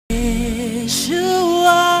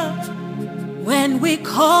we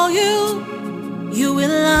call you, you will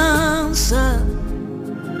answer.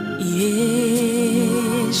 Yeshua,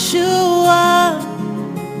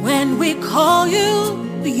 when we call you,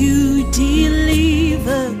 you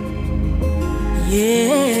deliver.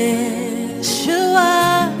 Yeshua,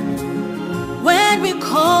 when we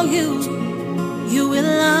call you, you will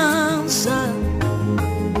answer.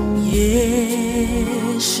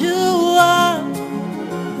 Yeshua,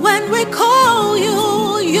 when we call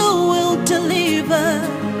you, you will deliver.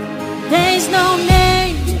 There's no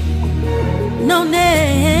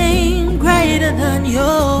name greater than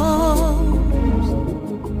yours.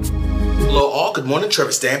 Hello all, good morning.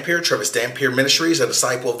 Trevis Dampier, Trevis Dampier Ministries, a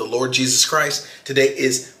disciple of the Lord Jesus Christ. Today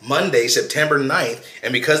is Monday, September 9th,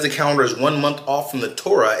 and because the calendar is 1 month off from the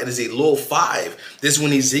Torah, it is Elul 5. This is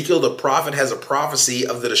when Ezekiel the prophet has a prophecy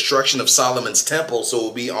of the destruction of Solomon's temple, so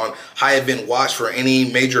we'll be on high event watch for any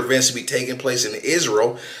major events to be taking place in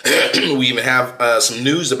Israel. We even have some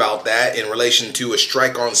news about that in relation to a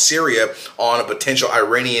strike on Syria on a potential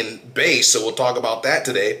Iranian base, so we'll talk about that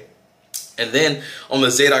today. And then on the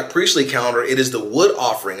Zadok priestly calendar, it is the wood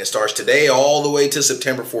offering. It starts today all the way to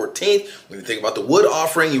September 14th. When you think about the wood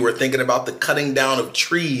offering, you were thinking about the cutting down of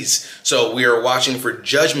trees. So we are watching for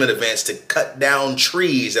judgment events to cut down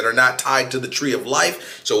trees that are not tied to the tree of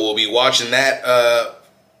life. So we'll be watching that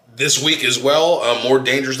this week as well. More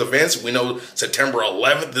dangerous events. We know September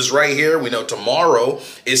 11th is right here. We know tomorrow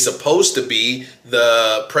is supposed to be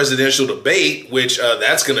the presidential debate, which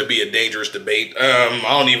that's going to be a dangerous debate. I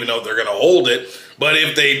don't even know if they're going to hold it, but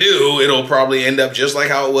if they do, it'll probably end up just like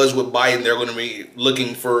how it was with Biden. They're going to be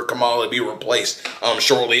looking for Kamala to be replaced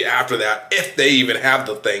shortly after that, if they even have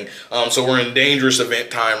the thing. So we're in dangerous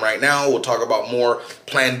event time right now. We'll talk about more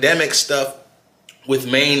pandemic stuff, with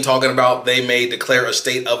Maine talking about they may declare a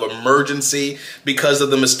state of emergency because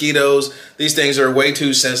of the mosquitoes. These things are way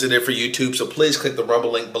too sensitive for YouTube, so please click the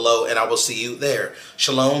Rumble link below, and I will see you there.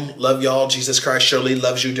 Shalom. Love y'all. Jesus Christ surely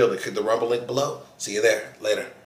loves you dearly. Click the Rumble link below. See you there. Later.